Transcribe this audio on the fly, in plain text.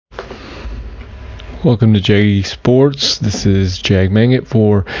Welcome to Jaggy Sports. This is Jag Mangit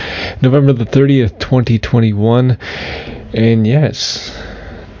for November the 30th, 2021. And yes,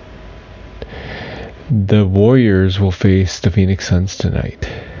 the Warriors will face the Phoenix Suns tonight.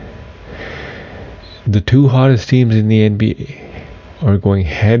 The two hottest teams in the NBA are going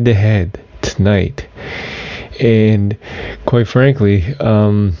head to head tonight. And quite frankly,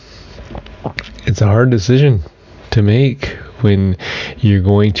 it's a hard decision to make when you're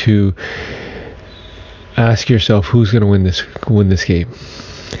going to ask yourself who's going to win this game.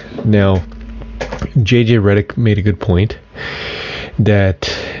 Now, JJ Redick made a good point that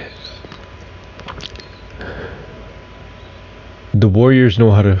the Warriors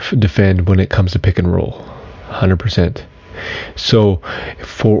know how to defend when it comes to pick and roll, 100%. So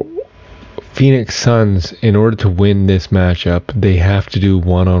for Phoenix Suns, in order to win this matchup, they have to do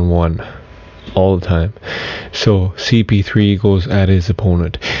one-on-one all the time. So CP3 goes at his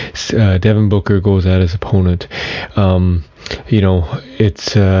opponent, Devin Booker goes at his opponent.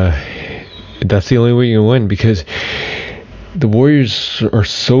 It's that's the only way you can win, because the Warriors are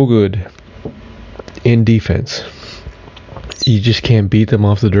so good in defense. You just can't beat them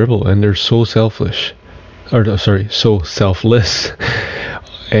off the dribble, and they're so so selfless,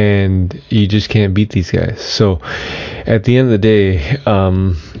 and you just can't beat these guys. So at the end of the day,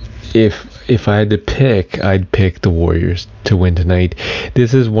 if I had to pick, I'd pick the Warriors to win tonight.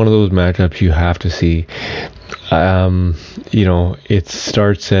 This is one of those matchups you have to see. It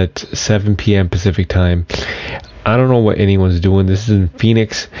starts at 7 p.m. Pacific time. I don't know what anyone's doing. This is in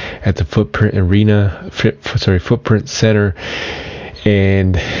Phoenix at the Footprint Center,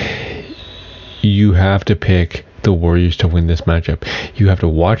 and you have to pick the Warriors to win this matchup. You have to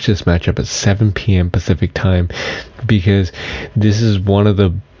watch this matchup at 7 p.m. Pacific time, because this is one of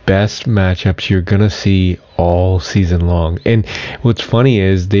the best matchups you're gonna see all season long. And what's funny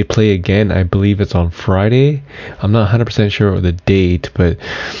is they play again, I believe it's on Friday. I'm not 100% sure of the date, but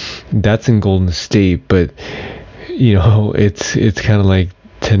that's in Golden State. But it's kind of like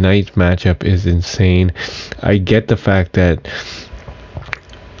tonight's matchup is insane. I get the fact that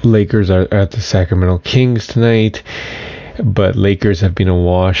Lakers are at the Sacramento Kings tonight, but Lakers have been a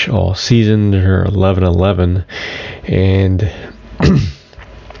wash all season. They're 11-11, and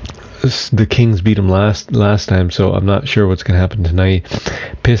the Kings beat them last time, so I'm not sure what's going to happen tonight.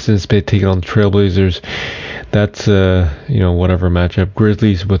 Pistons taking on the Trailblazers. That's whatever matchup.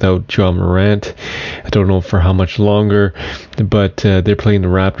 Grizzlies without Ja Morant. I don't know for how much longer, but they're playing the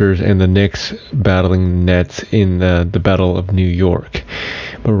Raptors, and the Knicks battling the Nets in the Battle of New York.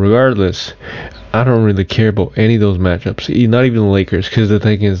 But regardless, I don't really care about any of those matchups, not even the Lakers, because the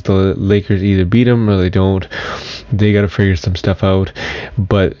thing is, the Lakers either beat them or they don't. They got to figure some stuff out.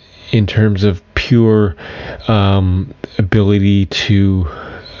 But in terms of pure ability to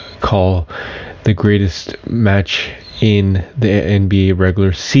call the greatest match in the NBA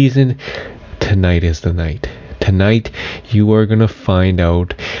regular season, tonight is the night. Tonight, you are going to find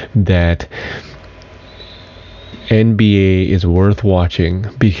out that NBA is worth watching,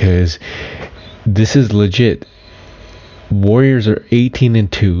 because this is legit. Warriors are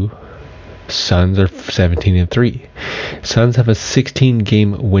 18-2. Suns are 17-3. Suns have a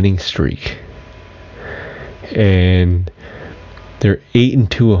 16-game winning streak, and they're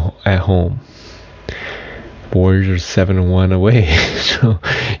 8-2 at home. Warriors are 7-1 away. So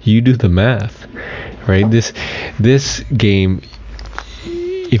you do the math, right? This game,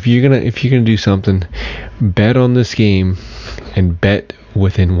 if you're gonna do something, bet on this game and bet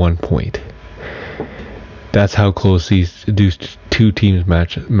within 1 point. That's how close these two teams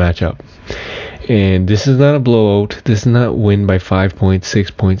match up. And this is not a blowout. This is not win by 5 points,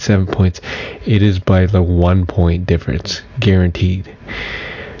 6 points, 7 points. It is by the 1 point difference, guaranteed.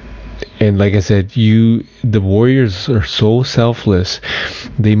 And like I said, the Warriors are so selfless.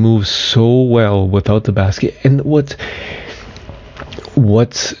 They move so well without the basket. And what's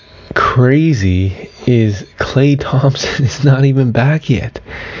crazy is Klay Thompson is not even back yet.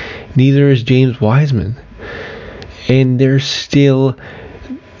 Neither is James Wiseman. And they're still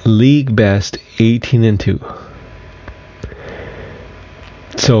league best 18-2.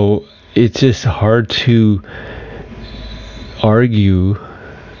 So it's just hard to argue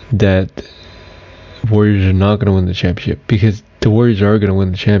that Warriors are not going to win the championship, because the Warriors are going to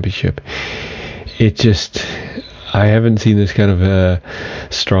win the championship. I haven't seen this kind of a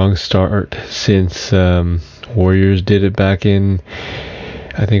strong start since Warriors did it back in,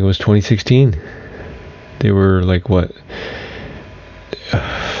 I think it was 2016. They were like, what,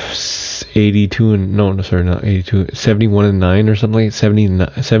 82 and no, sorry, not 82, 71 and 9 or something like 70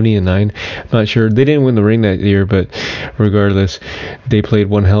 and 9. I'm not sure. They didn't win the ring that year, but regardless, they played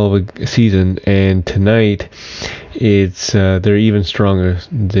one hell of a season. And tonight, it's they're even stronger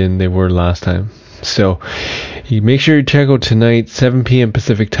than they were last time. So you make sure you check out tonight, 7 p.m.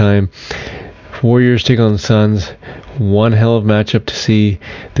 Pacific time. Warriors take on the Suns. One hell of a matchup to see.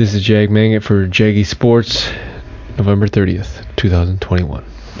 This is Jag Mangat for Jaggy Sports, November 30th, 2021.